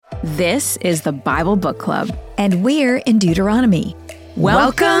This is the Bible Book Club. And we're in Deuteronomy.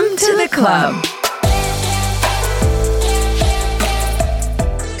 Welcome to the club.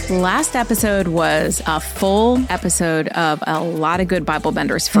 Last episode was a full episode of a lot of good Bible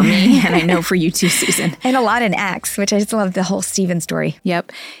benders for me, and I know for you too, Susan. And a lot in Acts, which I just love the whole Stephen story.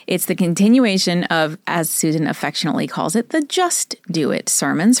 Yep. It's the continuation of, as Susan affectionately calls it, the Just Do It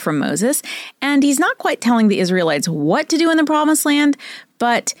sermons from Moses. And he's not quite telling the Israelites what to do in the Promised Land,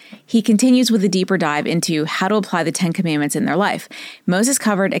 but he continues with a deeper dive into how to apply the 10 Commandments in their life. Moses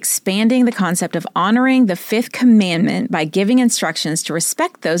covered expanding the concept of honoring the fifth commandment by giving instructions to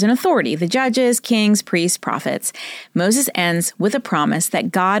respect those in authority, the judges, kings, priests, prophets. Moses ends with a promise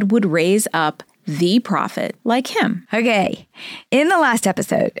that God would raise up the prophet like him. Okay. In the last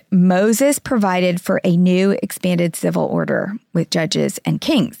episode, Moses provided for a new expanded civil order with judges and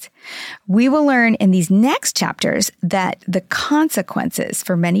kings. We will learn in these next chapters that the consequences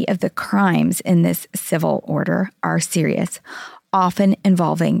for many of the crimes in this civil order are serious, often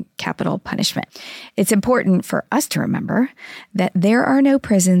involving capital punishment. It's important for us to remember that there are no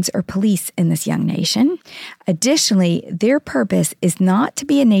prisons or police in this young nation. Additionally, their purpose is not to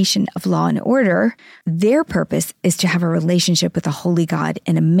be a nation of law and order. Their purpose is to have a relationship with the holy God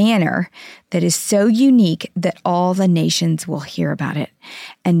in a manner that is so unique that all the nations will hear about it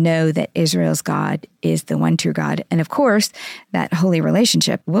and know that Israel's God is the one true God. And of course, that holy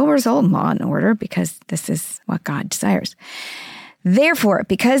relationship will result in law and order because this is what God desires. Therefore,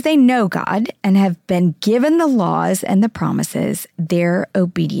 because they know God and have been given the laws and the promises, their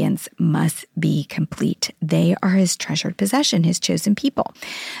obedience must be complete. They are his treasured possession, his chosen people.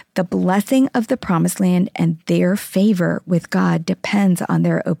 The blessing of the promised land and their favor with God depends on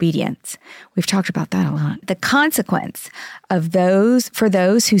their obedience. We've talked about that a lot. The consequence of for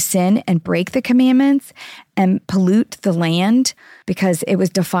those who sin and break the commandments and pollute the land because it was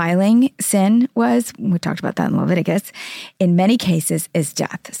defiling, we talked about that in Leviticus, in many cases is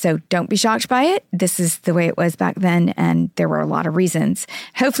death. So don't be shocked by it. This is the way it was back then, and there were a lot of reasons.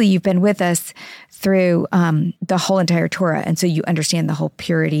 Hopefully you've been with us through the whole entire Torah, and so you understand the whole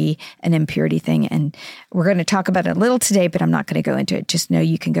purity and impurity thing. And we're going to talk about it a little today, but I'm not going to go into it. Just know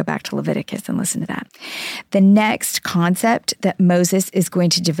you can go back to Leviticus and listen to that. The next concept that Moses is going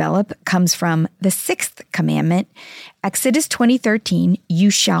to develop comes from the sixth commandment, Exodus 20:13, you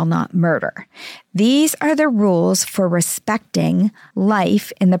shall not murder. These are the rules for respecting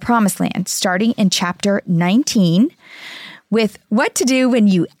life in the Promised Land, starting in chapter 19, with what to do when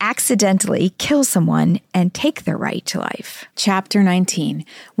you accidentally kill someone and take their right to life. Chapter 19.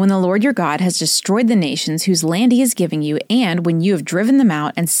 When the Lord your God has destroyed the nations whose land he is giving you, and when you have driven them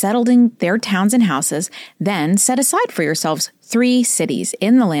out and settled in their towns and houses, then set aside for yourselves 3 cities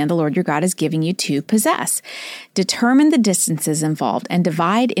in the land the Lord your God is giving you to possess. Determine the distances involved and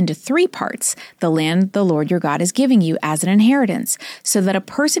divide into 3 parts the land the Lord your God is giving you as an inheritance, so that a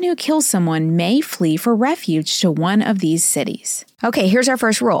person who kills someone may flee for refuge to one of these cities. Okay, here's our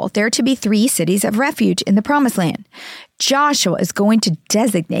first rule. There are to be 3 cities of refuge in the Promised Land. Joshua is going to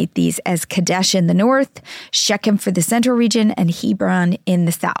designate these as Kadesh in the north, Shechem for the central region, and Hebron in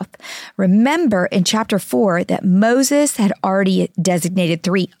the south. Remember in chapter 4 that Moses had already designated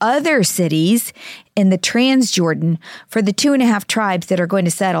 3 other cities in the Transjordan for the 2.5 tribes that are going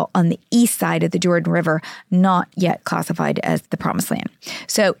to settle on the east side of the Jordan River, not yet classified as the Promised Land.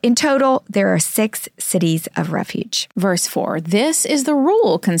 So in total, there are 6 cities of refuge. Verse 4, this is the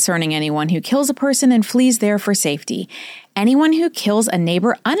rule concerning anyone who kills a person and flees there for safety. Anyone who kills a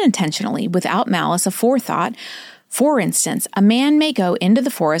neighbor unintentionally without malice aforethought, for instance, a man may go into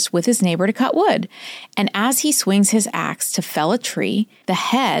the forest with his neighbor to cut wood, and as he swings his axe to fell a tree, the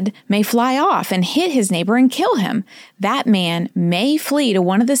head may fly off and hit his neighbor and kill him. That man may flee to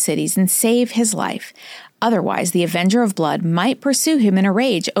one of the cities and save his life. Otherwise, the avenger of blood might pursue him in a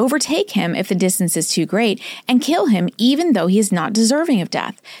rage, overtake him if the distance is too great, and kill him even though he is not deserving of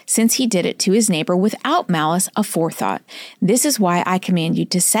death, since he did it to his neighbor without malice aforethought. This is why I command you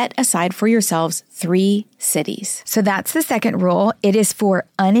to set aside for yourselves 3 cities. So that's the second rule. It is for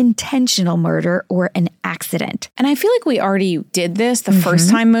unintentional murder or an accident. And I feel like we already did this the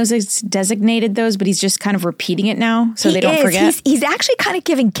first time Moses designated those, but he's just kind of repeating it now so they don't forget. He's actually kind of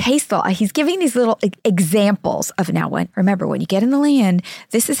giving case law. He's giving these little examples of remember, when you get in the land,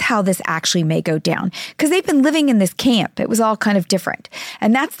 this is how this actually may go down. Because they've been living in this camp. It was all kind of different.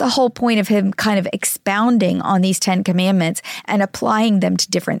 And that's the whole point of him kind of expounding on these 10 commandments and applying them to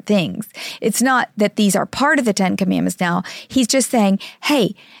different things. It's not that these are part of the 10 commandments now. He's just saying,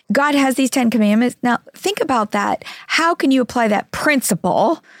 hey, God has these 10 commandments. Now think about that. How can you apply that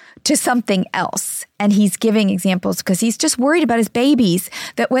principle to something else? And he's giving examples because he's just worried about his babies,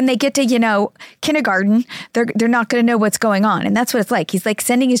 that when they get to, kindergarten, they're not going to know what's going on. And that's what it's like. He's like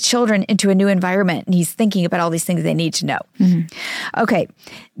sending his children into a new environment, and he's thinking about all these things they need to know. Mm-hmm. Okay.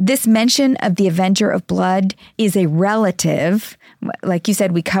 This mention of the avenger of blood is a relative, like you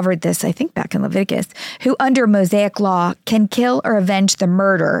said, we covered this, I think, back in Leviticus, who under Mosaic law can kill or avenge the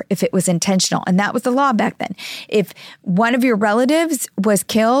murder if it was intentional. And that was the law back then. If one of your relatives was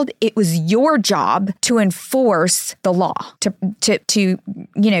killed, it was your job to enforce the law, to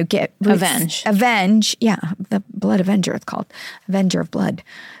avenge. Yeah, the blood avenger, it's called. Avenger of blood.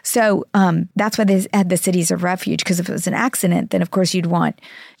 So that's why they had the cities of refuge, because if it was an accident, then of course you'd want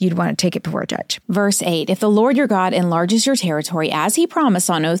to take it before a judge. Verse 8, if the Lord your God enlarges your territory as he promised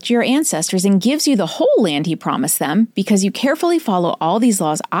on oath to your ancestors and gives you the whole land he promised them, because you carefully follow all these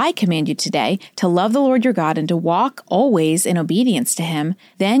laws I command you today, to love the Lord your God and to walk always in obedience to him,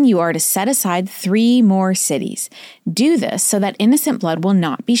 then you are to set aside 3 more cities. Do this so that innocent blood will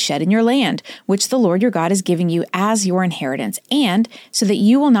not be shed in your land, which the Lord your God is giving you as your inheritance, and so that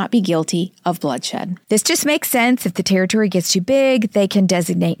you will not be guilty of bloodshed. This just makes sense. If the territory gets too big, they can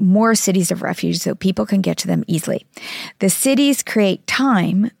designate more cities of refuge so people can get to them easily. The cities create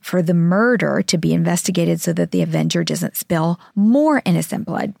time for the murder to be investigated so that the avenger doesn't spill more innocent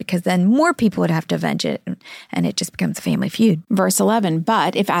blood, because then more people would have to avenge it, and it just becomes a family feud. Verse 11,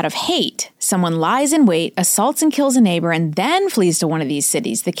 but if out of hate someone lies in wait, assaults and kills a neighbor, and then flees to one of these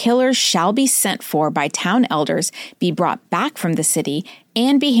cities, the killer shall be sent for by town elders, be brought back from the city,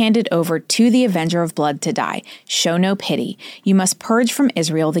 and be handed over to the avenger of blood to die. Show no pity. You must purge from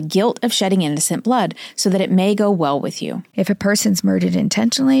Israel the guilt of shedding innocent blood, so that it may go well with you. If a person's murdered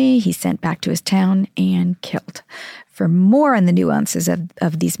intentionally, he's sent back to his town and killed. For more on the nuances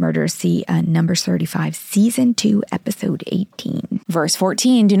of these murders, see Numbers 35, Season 2, Episode 18. Verse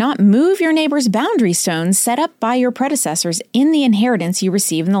 14, do not move your neighbor's boundary stones set up by your predecessors in the inheritance you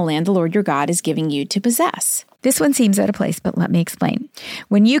receive in the land the Lord your God is giving you to possess. This one seems out of place, but let me explain.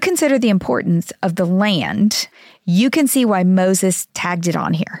 When you consider the importance of the land, you can see why Moses tagged it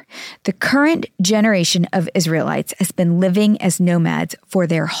on here. The current generation of Israelites has been living as nomads for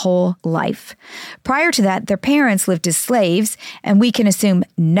their whole life. Prior to that, their parents lived as slaves, and we can assume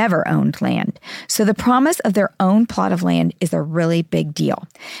never owned land. So the promise of their own plot of land is a really big deal.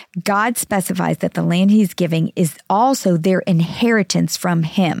 God specifies that the land he's giving is also their inheritance from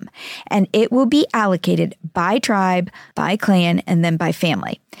him, and it will be allocated by tribe, by clan, and then by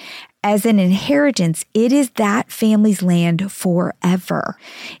family. As an inheritance, it is that family's land forever.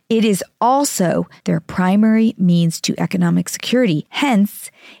 It is also their primary means to economic security. Hence,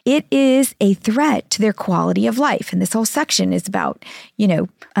 it is a threat to their quality of life. And this whole section is about,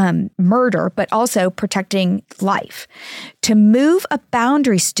 murder, but also protecting life. To move a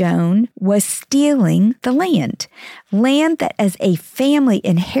boundary stone was stealing the land that as a family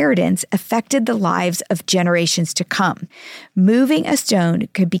inheritance affected the lives of generations to come. Moving a stone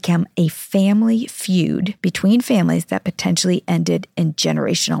could become a family feud between families that potentially ended in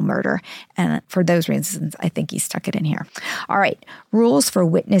generational murder. And for those reasons, I think he stuck it in here. All right, rules for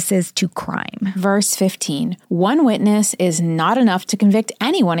witnesses to crime. Verse 15, one witness is not enough to convict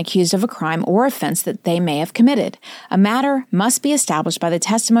anyone accused of a crime or offense that they may have committed. A matter must be established by the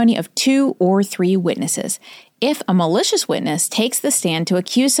testimony of 2 or 3 witnesses. If a malicious witness takes the stand to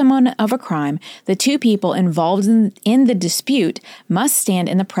accuse someone of a crime, the 2 people involved in the dispute must stand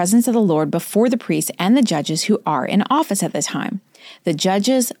in the presence of the Lord before the priests and the judges who are in office at the time. The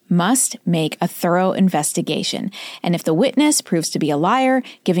judges must make a thorough investigation, and if the witness proves to be a liar,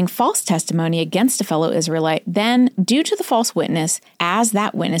 giving false testimony against a fellow Israelite, then do to the false witness as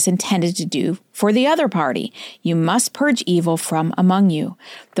that witness intended to do for the other party. You must purge evil from among you.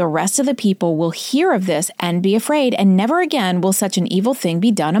 The rest of the people will hear of this and be afraid, and never again will such an evil thing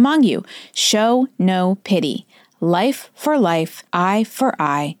be done among you. Show no pity. Life for life, eye for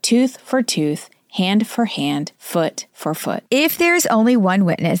eye, tooth for tooth, hand for hand, foot for foot. If there's only one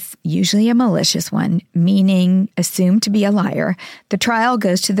witness, usually a malicious one, meaning assumed to be a liar, the trial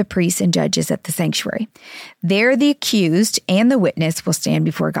goes to the priests and judges at the sanctuary. There, the accused and the witness will stand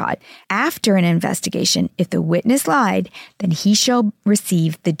before God. After an investigation, if the witness lied, then he shall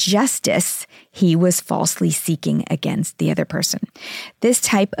receive the justice he was falsely seeking against the other person. This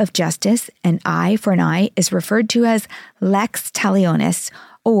type of justice, an eye for an eye, is referred to as lex talionis,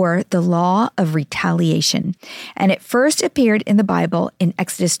 or the law of retaliation. And it first appeared in the Bible in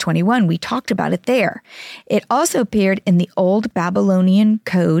Exodus 21. We talked about it there. It also appeared in the Old Babylonian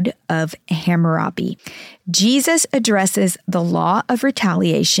Code of Hammurabi. Jesus addresses the law of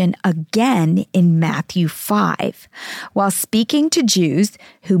retaliation again in Matthew 5. While speaking to Jews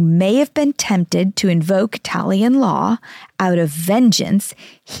who may have been tempted to invoke Italian law out of vengeance,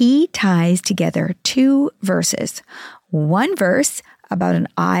 he ties together two verses. One verse about an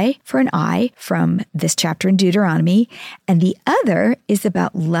eye for an eye from this chapter in Deuteronomy, and the other is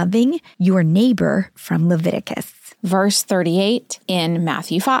about loving your neighbor from Leviticus. Verse 38 in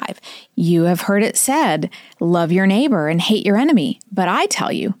Matthew 5. You have heard it said, love your neighbor and hate your enemy. But I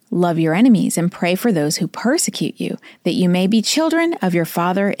tell you, love your enemies and pray for those who persecute you, that you may be children of your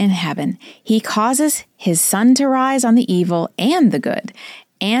Father in heaven. He causes his sun to rise on the evil and the good,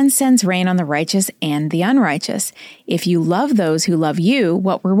 and sends rain on the righteous and the unrighteous. If you love those who love you,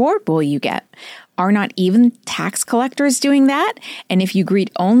 what reward will you get? Are not even tax collectors doing that? And if you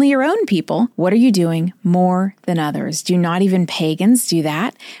greet only your own people, what are you doing more than others? Do not even pagans do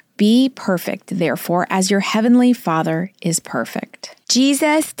that? Be perfect, therefore, as your heavenly Father is perfect.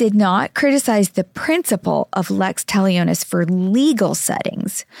 Jesus did not criticize the principle of lex talionis for legal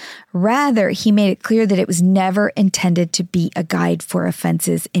settings. Rather, he made it clear that it was never intended to be a guide for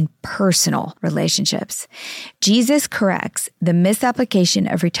offenses in personal relationships. Jesus corrects the misapplication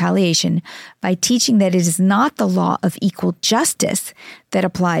of retaliation by teaching that it is not the law of equal justice that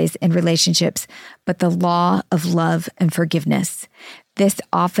applies in relationships, but the law of love and forgiveness. This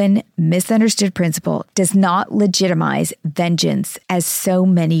often misunderstood principle does not legitimize vengeance as so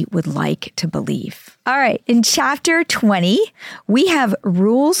many would like to believe. All right, in chapter 20, we have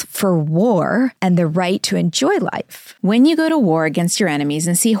rules for war and the right to enjoy life. When you go to war against your enemies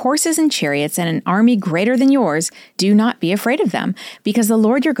and see horses and chariots and an army greater than yours, do not be afraid of them, because the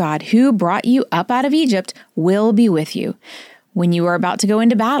Lord your God, who brought you up out of Egypt, will be with you. When you are about to go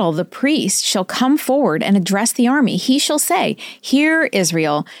into battle, the priest shall come forward and address the army. He shall say, Hear,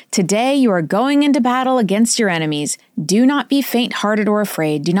 Israel, today you are going into battle against your enemies. Do not be faint-hearted or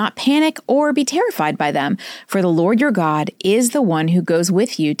afraid. Do not panic or be terrified by them. For the Lord your God is the one who goes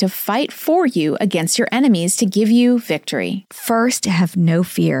with you to fight for you against your enemies to give you victory. First, have no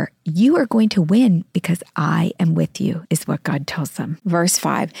fear. You are going to win because I am with you, is what God tells them. Verse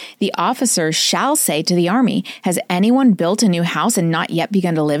 5, the officers shall say to the army, Has anyone built a new house and not yet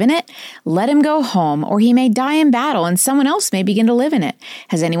begun to live in it? Let him go home, or he may die in battle, and someone else may begin to live in it.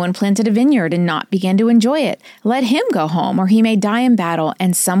 Has anyone planted a vineyard and not begun to enjoy it? Let him go home, or he may die in battle,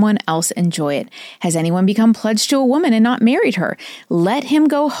 and someone else enjoy it. Has anyone become pledged to a woman and not married her? Let him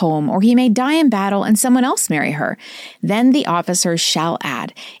go home, or he may die in battle, and someone else marry her. Then the officers shall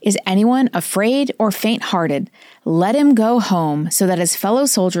add, Is anyone afraid or faint-hearted? Let him go home, so that his fellow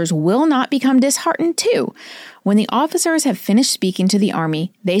soldiers will not become disheartened too. When the officers have finished speaking to the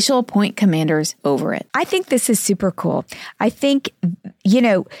army, they shall appoint commanders over it. I think this is super cool. I think,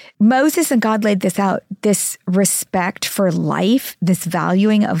 Moses and God laid this out, this respect for life, this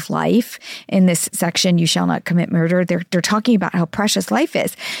valuing of life in this section, you shall not commit murder. They're talking about how precious life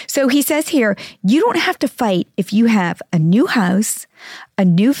is. So he says here, you don't have to fight if you have a new house, a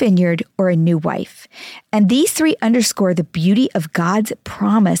new vineyard, or a new wife. And these three underscore the beauty of God's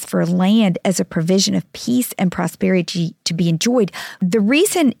promise for land as a provision of peace and prosperity to be enjoyed. The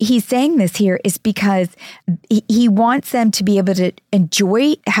reason he's saying this here is because he wants them to be able to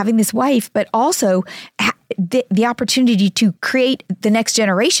enjoy having this wife, but also the opportunity to create the next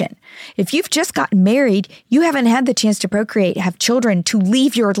generation. If you've just gotten married, you haven't had the chance to procreate, have children, to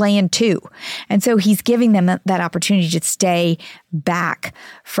leave your land too. And so he's giving them that opportunity to stay back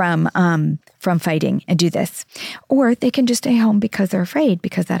from fighting and do this. Or they can just stay home because they're afraid,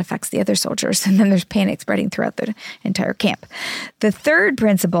 because that affects the other soldiers. And then there's panic spreading throughout the entire camp. The third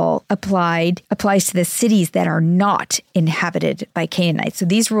principle applies to the cities that are not inhabited by Canaanites. So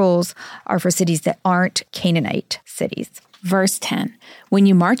these rules are for cities that aren't Canaanite cities. Verse 10, when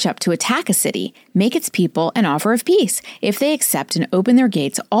you march up to attack a city, make its people an offer of peace. If they accept and open their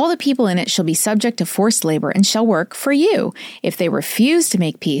gates, all the people in it shall be subject to forced labor and shall work for you. If they refuse to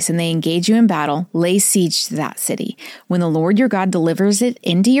make peace and they engage you in battle, lay siege to that city. When the Lord your God delivers it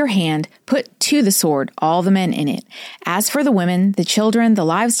into your hand, Put to the sword all the men in it. As for the women, the children, the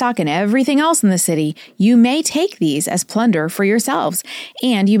livestock, and everything else in the city, you may take these as plunder for yourselves,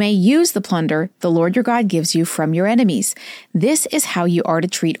 and you may use the plunder the Lord your God gives you from your enemies. This is how you are to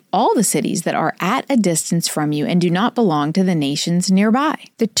treat all the cities that are at a distance from you and do not belong to the nations nearby.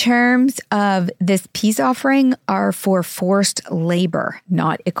 The terms of this peace offering are for forced labor,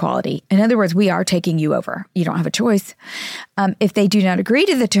 not equality. In other words, we are taking you over. You don't have a choice. If they do not agree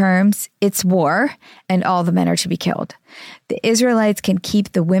to the terms, it's war, and all the men are to be killed. The Israelites can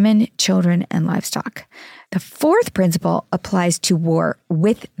keep the women, children, and livestock. The fourth principle applies to war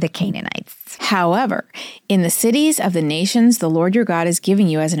with the Canaanites. However, in the cities of the nations the Lord your God is giving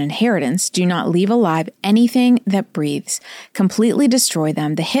you as an inheritance, do not leave alive anything that breathes. Completely destroy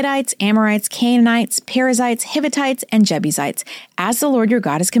them, the Hittites, Amorites, Canaanites, Perizzites, Hivitites, and Jebusites, as the Lord your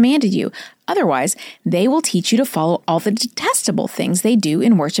God has commanded you. Otherwise, they will teach you to follow all the detestable things they do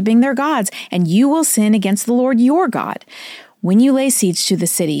in worshiping their gods, and you will sin against the Lord your God. When you lay siege to the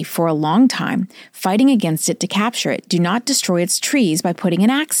city for a long time, fighting against it to capture it, do not destroy its trees by putting an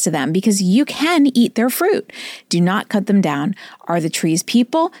axe to them, because you can eat their fruit. Do not cut them down. Are the trees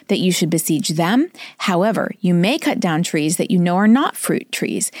people that you should besiege them? However, you may cut down trees that you know are not fruit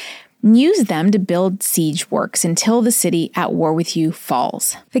trees. Use them to build siege works until the city at war with you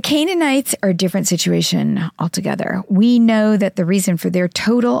falls. The Canaanites are a different situation altogether. We know that the reason for their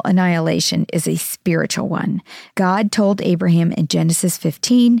total annihilation is a spiritual one. God told Abraham in Genesis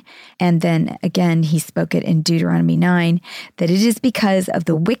 15, and then again he spoke it in Deuteronomy 9, that it is because of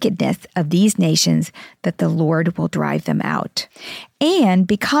the wickedness of these nations that the Lord will drive them out. And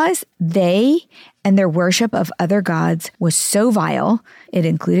because they and their worship of other gods was so vile, it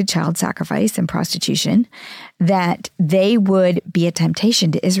included child sacrifice and prostitution, that they would be a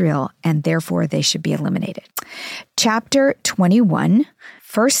temptation to Israel, and therefore they should be eliminated. Chapter 21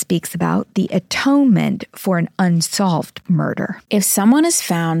 first speaks about the atonement for an unsolved murder. If someone is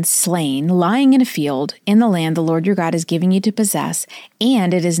found slain, lying in a field in the land the Lord your God is giving you to possess,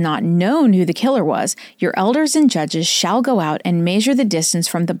 and it is not known who the killer was, your elders and judges shall go out and measure the distance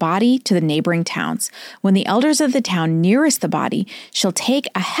from the body to the neighboring towns. When the elders of the town nearest the body shall take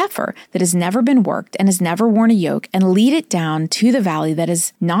a heifer that has never been worked and has never worn a yoke, and lead it down to the valley that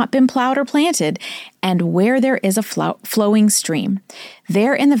has not been plowed or planted, and where there is a flowing stream.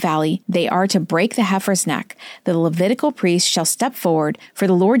 There in the valley they are to break the heifer's neck. The Levitical priest shall step forward, for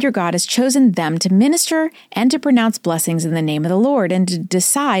the Lord your God has chosen them to minister and to pronounce blessings in the name of the Lord, and to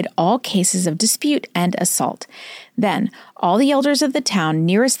decide all cases of dispute and assault. Then all the elders of the town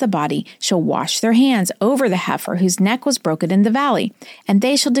nearest the body shall wash their hands over the heifer whose neck was broken in the valley, and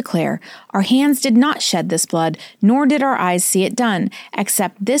they shall declare, our hands did not shed this blood, nor did our eyes see it done,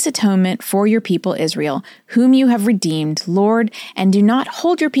 except this atonement for your people Israel, whom you have redeemed, Lord, and do not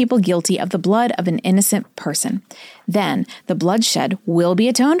hold your people guilty of the blood of an innocent person. Then the bloodshed will be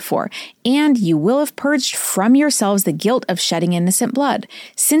atoned for, and you will have purged from yourselves the guilt of shedding innocent blood,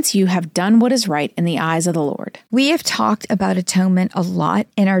 since you have done what is right in the eyes of the Lord. We have talked about atonement a lot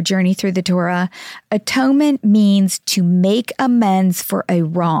in our journey through the Torah. Atonement means to make amends for a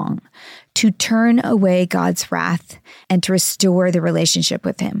wrong, to turn away God's wrath, and to restore the relationship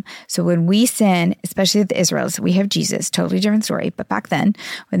with him. So when we sin, especially the Israelites, we have Jesus, totally different story. But back then,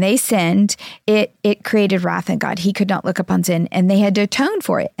 when they sinned, it created wrath in God. He could not look upon sin, and they had to atone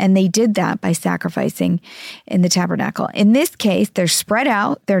for it. And they did that by sacrificing in the tabernacle. In this case, they're spread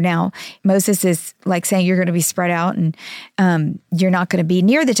out. Moses is like saying you're going to be spread out, and you're not going to be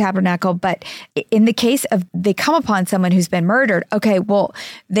near the tabernacle. But in the case of they come upon someone who's been murdered, okay, well,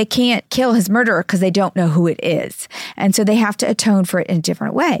 they can't kill his murderer because they don't know who it is. And so they have to atone for it in a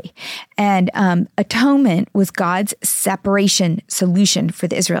different way. And atonement was God's separation solution for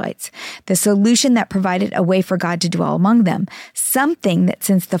the Israelites, the solution that provided a way for God to dwell among them, something that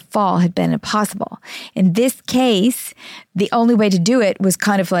since the fall had been impossible. In this case, the only way to do it was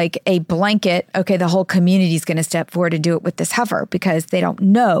kind of like a blanket, okay, the whole community is going to step forward and do it with this heifer because they don't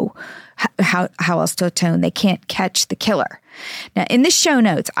know how else to atone. They can't catch the killer. Now, in the show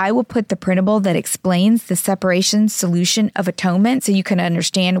notes, I will put the printable that explains the separation solution of atonement so you can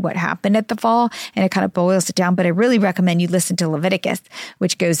understand what happened at the fall, and it kind of boils it down. But I really recommend you listen to Leviticus,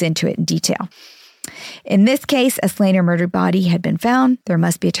 which goes into it in detail. In this case, a slain or murdered body had been found. There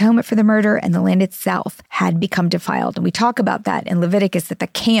must be atonement for the murder, and the land itself had become defiled. And we talk about that in Leviticus, that the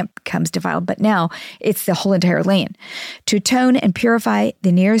camp becomes defiled, but now it's the whole entire land. To atone and purify,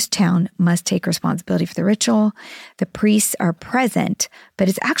 the nearest town must take responsibility for the ritual. The priests are present, but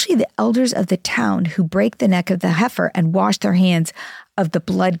it's actually the elders of the town who break the neck of the heifer and wash their hands of the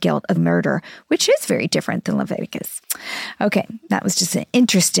blood guilt of murder, which is very different than Leviticus. Okay, that was just an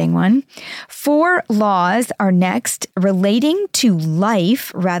interesting one. 4 laws are next relating to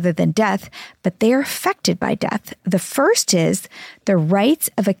life rather than death, but they are affected by death. The first is the rights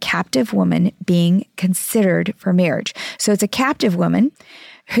of a captive woman being considered for marriage. So it's a captive woman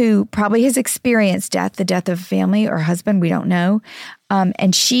who probably has experienced death, the death of a family or husband, we don't know.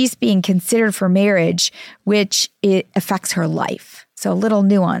 And she's being considered for marriage, which it affects her life. So a little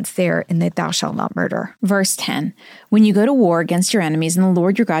nuance there in the thou shalt not murder. Verse 10, when you go to war against your enemies and the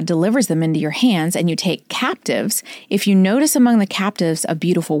Lord your God delivers them into your hands and you take captives, if you notice among the captives a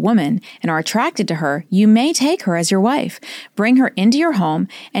beautiful woman and are attracted to her, you may take her as your wife. Bring her into your home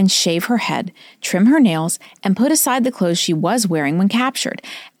and shave her head, trim her nails, and put aside the clothes she was wearing when captured.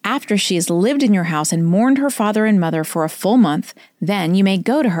 After she has lived in your house and mourned her father and mother for a full month, then you may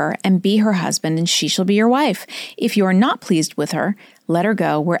go to her and be her husband, and she shall be your wife. If you are not pleased with her, let her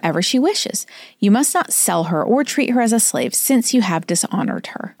go wherever she wishes. You must not sell her or treat her as a slave, since you have dishonored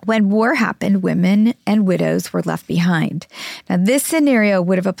her. When war happened, women and widows were left behind. Now, this scenario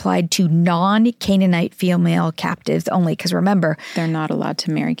would have applied to non-Canaanite female captives only, because remember, they're not allowed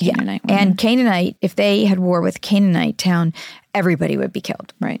to marry Canaanite women. And Canaanite, if they had war with Canaanite town, everybody would be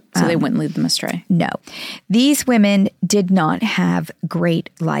killed. Right. So they wouldn't lead them astray. No. These women did not have great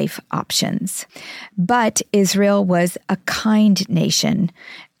life options. But Israel was a kind nation,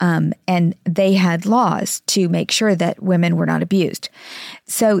 and they had laws to make sure that women were not abused.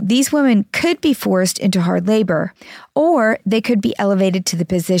 So these women could be forced into hard labor, or they could be elevated to the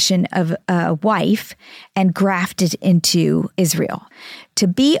position of a wife and grafted into Israel. To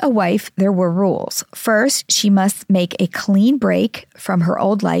be a wife, there were rules. First, she must make a clean break from her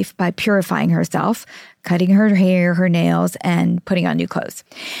old life by purifying herself, cutting her hair, her nails, and putting on new clothes.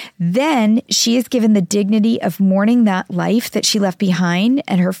 Then she is given the dignity of mourning that life that she left behind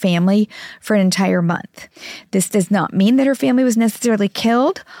and her family for an entire month. This does not mean that her family was necessarily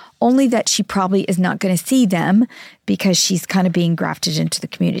killed, only that she probably is not going to see them because she's kind of being grafted into the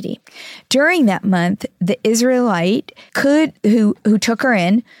community. During that month, the Israelite who took her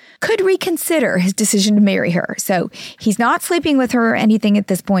in, could reconsider his decision to marry her. So he's not sleeping with her or anything at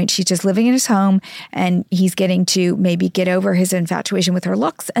this point. She's just living in his home, and he's getting to maybe get over his infatuation with her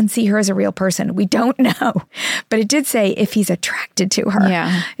looks and see her as a real person. We don't know. But it did say if he's attracted to her.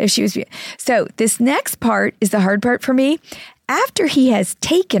 Yeah. If she was. So this next part is the hard part for me. After he has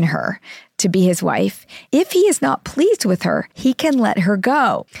taken her to be his wife, if he is not pleased with her, he can let her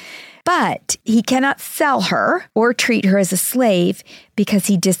go. But he cannot sell her or treat her as a slave because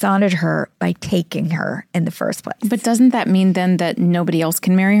he dishonored her by taking her in the first place. But doesn't that mean then that nobody else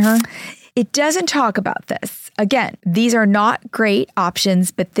can marry her? It doesn't talk about this. Again, these are not great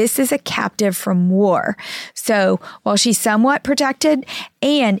options, but this is a captive from war. So while she's somewhat protected,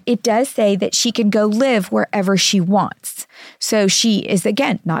 and it does say that she can go live wherever she wants. So she is,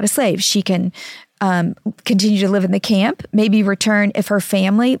 again, not a slave. She can continue to live in the camp, maybe return if her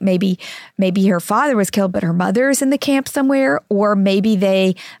family, maybe her father was killed, but her mother is in the camp somewhere, or maybe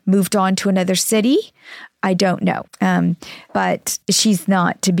they moved on to another city. I don't know. But she's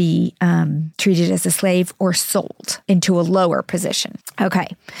not to be treated as a slave or sold into a lower position. Okay.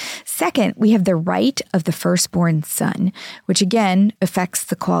 Second, we have the right of the firstborn son, which again affects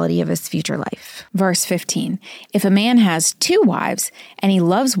the quality of his future life. Verse 15, if a man has 2 wives, and he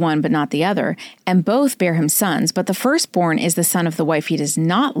loves one but not the other, and both bear him sons, but the firstborn is the son of the wife he does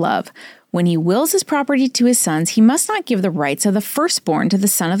not love, when he wills his property to his sons, he must not give the rights of the firstborn to the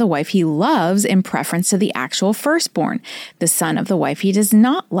son of the wife he loves in preference to the actual firstborn, the son of the wife he does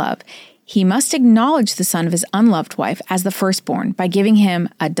not love. He must acknowledge the son of his unloved wife as the firstborn by giving him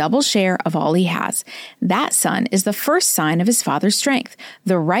a double share of all he has. That son is the first sign of his father's strength.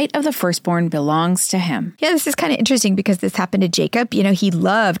 The right of the firstborn belongs to him. Yeah, this is kind of interesting because this happened to Jacob. You know, he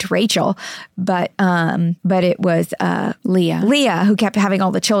loved Rachel, but it was Leah who kept having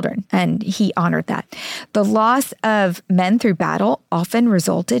all the children, and he honored that. The loss of men through battle often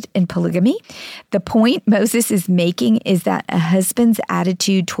resulted in polygamy. The point Moses is making is that a husband's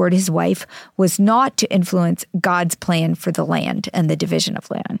attitude toward his wife was not to influence God's plan for the land and the division of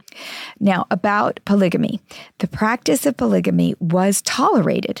land. Now, about polygamy. The practice of polygamy was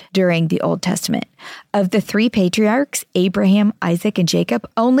tolerated during the Old Testament. Of the 3 patriarchs, Abraham, Isaac, and Jacob,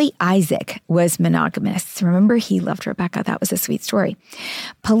 only Isaac was monogamous. Remember, he loved Rebekah. That was a sweet story.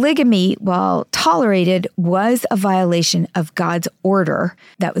 Polygamy, while tolerated, was a violation of God's order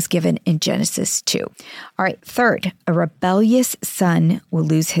that was given in Genesis 2. All right, third, a rebellious son will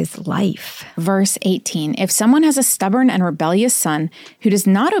lose his life. life. Verse 18, if someone has a stubborn and rebellious son who does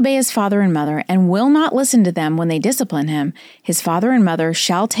not obey his father and mother and will not listen to them when they discipline him, his father and mother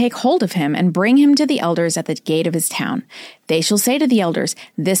shall take hold of him and bring him to the elders at the gate of his town. They shall say to the elders,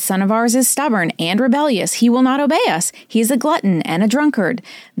 this son of ours is stubborn and rebellious. He will not obey us. He is a glutton and a drunkard.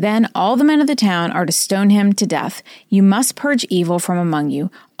 Then all the men of the town are to stone him to death. You must purge evil from among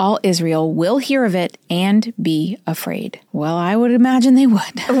you. All Israel will hear of it and be afraid. Well, I would imagine they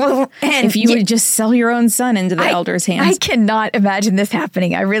would. Well, and if you would just sell your own son into the elders' hands. I cannot imagine this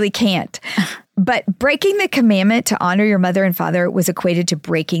happening. I really can't. But breaking the commandment to honor your mother and father was equated to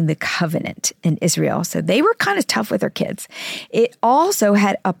breaking the covenant in Israel. So they were kind of tough with their kids. It also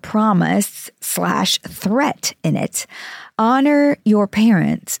had a promise/threat in it. Honor your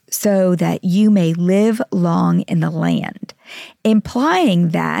parents so that you may live long in the land, implying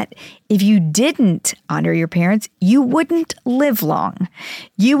that if you didn't honor your parents, you wouldn't live long.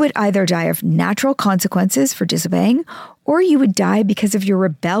 You would either die of natural consequences for disobeying, or you would die because of your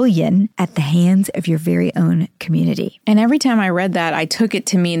rebellion at the hands of your very own community. And every time I read that, I took it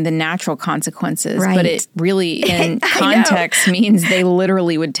to mean the natural consequences, right. But it really, in context, means they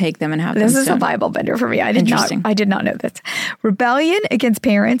literally would take them and have them This stoned. is a Bible bender for me. I did not know this. Rebellion against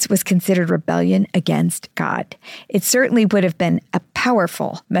parents was considered rebellion against God. It certainly would have been a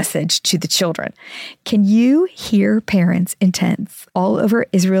powerful message to the children. Can you hear parents in tents all over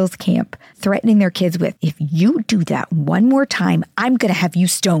Israel's camp threatening their kids with, if you do that one more time, I'm going to have you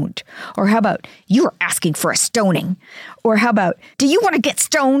stoned? Or how about, you are asking for a stoning? Or how about, do you want to get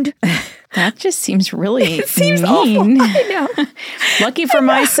stoned? That just seems really It seems mean. awful. I know. Lucky for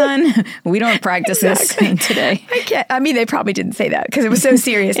my son, we don't practice this today. I can't. I mean, they probably didn't say that because it was so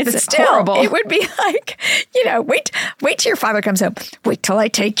serious. It's but still, horrible. It would be like, wait till your father comes home. Wait till I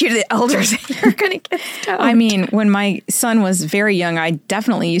take you to the elders. You're going to get stoned. I mean, when my son was very young, I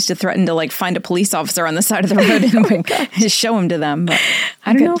definitely used to threaten to find a police officer on the side of the road and just show him to them. But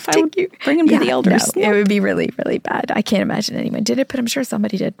I don't know if I would bring him to the elders. No, it would be really, really bad. I can't imagine anyone did it, but I'm sure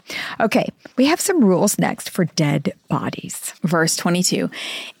somebody did. Okay, we have some rules next for dead bodies. Verse 22,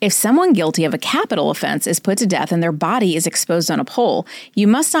 if someone guilty of a capital offense is put to death and their body is exposed on a pole, you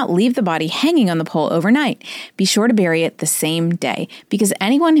must not leave the body hanging on the pole overnight. Be sure to bury it the same day, because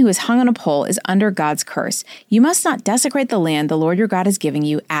anyone who is hung on a pole is under God's curse. You must not desecrate the land the Lord your God is giving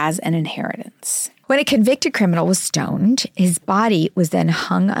you as an inheritance. When a convicted criminal was stoned, his body was then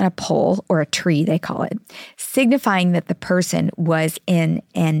hung on a pole, or a tree, they call it, signifying that the person was in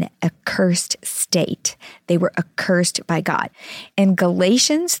an accursed state. They were accursed by God. In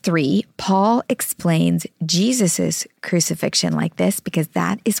Galatians 3, Paul explains Jesus' crucifixion like this because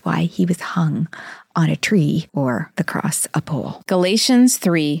that is why he was hung on a tree or the cross, a pole. Galatians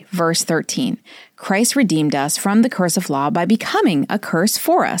 3, verse 13. Christ redeemed us from the curse of law by becoming a curse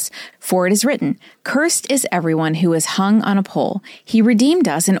for us. For it is written, cursed is everyone who is hung on a pole. He redeemed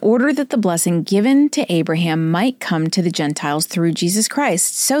us in order that the blessing given to Abraham might come to the Gentiles through Jesus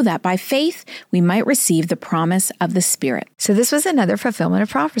Christ, so that by faith we might receive the promise of the Spirit. So this was another fulfillment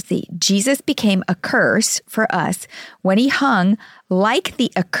of prophecy. Jesus became a curse for us when he hung like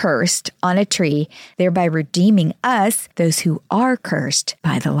the accursed on a tree, thereby redeeming us, those who are cursed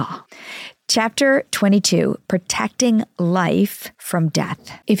by the law. Chapter 22, protecting life from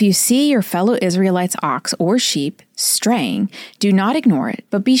death. If you see your fellow Israelites' ox or sheep straying, do not ignore it,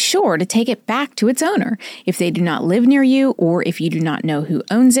 but be sure to take it back to its owner. If they do not live near you, or if you do not know who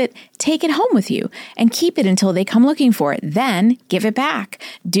owns it, take it home with you and keep it until they come looking for it. Then give it back.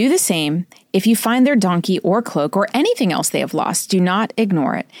 Do the same if you find their donkey or cloak or anything else they have lost. Do not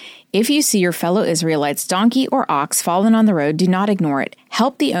ignore it. If you see your fellow Israelites' donkey or ox fallen on the road, do not ignore it.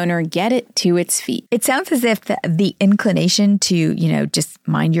 Help the owner get it to its feet. It sounds as if the inclination to, just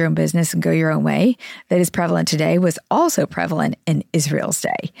mind your own business and go your own way that is prevalent today was also prevalent in Israel's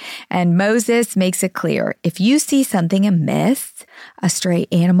day. And Moses makes it clear, if you see something amiss, a stray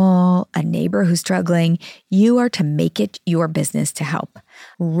animal, a neighbor who's struggling, you are to make it your business to help.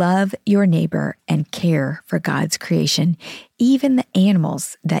 Love your neighbor and care for God's creation. Even the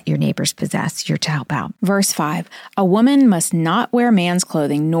animals that your neighbors possess, you're to help out. Verse 5, a woman must not wear man's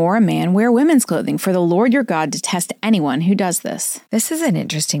clothing, nor a man wear women's clothing, for the Lord your God detests anyone who does this. This is an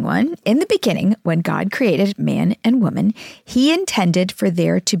interesting one. In the beginning, when God created man and woman, he intended for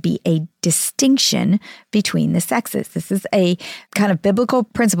there to be a distinction between the sexes. This is a kind of biblical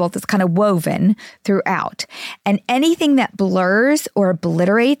principle that's kind of woven throughout. And anything that blurs or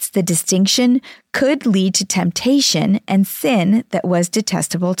obliterates the distinction could lead to temptation and sin that was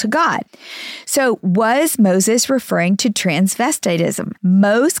detestable to God. So was Moses referring to transvestitism?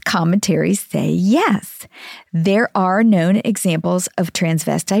 Most commentaries say yes. There are known examples of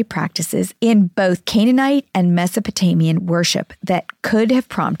transvestite practices in both Canaanite and Mesopotamian worship that could have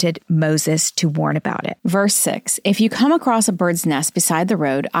prompted Moses to warn about it. Verse 6, if you come across a bird's nest beside the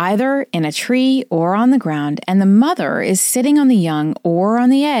road, either in a tree or on the ground, and the mother is sitting on the young or on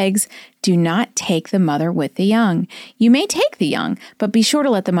the eggs, do not take the mother with the young. You may take the young, but be sure to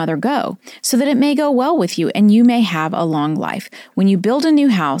let the mother go, so that it may go well with you and you may have a long life. When you build a new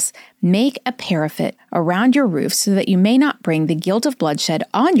house, make a parapet around your roof so that you may not bring the guilt of bloodshed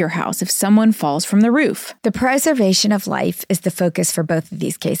on your house if someone falls from the roof. The preservation of life is the focus for both of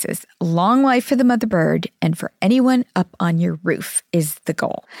these cases. Long life for the mother bird and for anyone up on your roof is the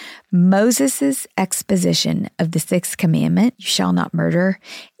goal. Moses' exposition of the sixth commandment, you shall not murder,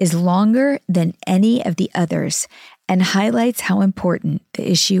 is longer than any of the others and highlights how important the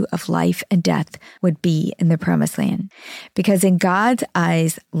issue of life and death would be in the Promised Land. Because in God's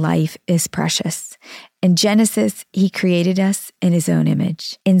eyes, life is precious. In Genesis, He created us in His own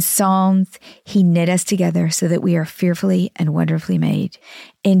image. In Psalms, He knit us together so that we are fearfully and wonderfully made.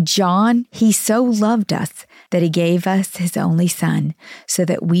 In John, He so loved us that He gave us His only Son so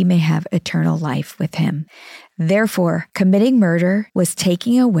that we may have eternal life with Him. Therefore, committing murder was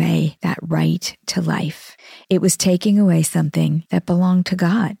taking away that right to life. It was taking away something that belonged to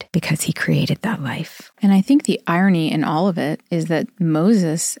God because He created that life. And I think the irony in all of it is that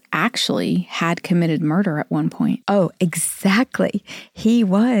Moses actually had committed murder at one point. Oh, exactly. He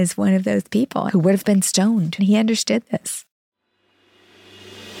was one of those people who would have been stoned. He understood this.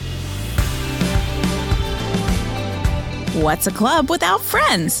 What's a club without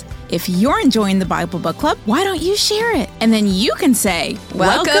friends? If you're enjoying the Bible Book Club, why don't you share it? And then you can say,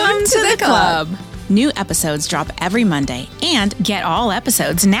 Welcome to the club. New episodes drop every Monday, and get all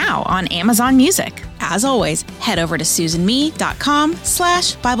episodes now on Amazon Music. As always, head over to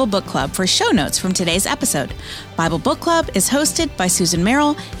susanme.com/Bible Book Club for show notes from today's episode. Bible Book Club is hosted by Susan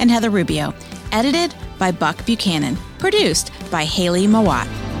Merrill and Heather Rubio, edited by Buck Buchanan, produced by Haley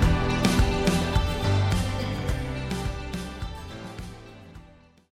Mawat.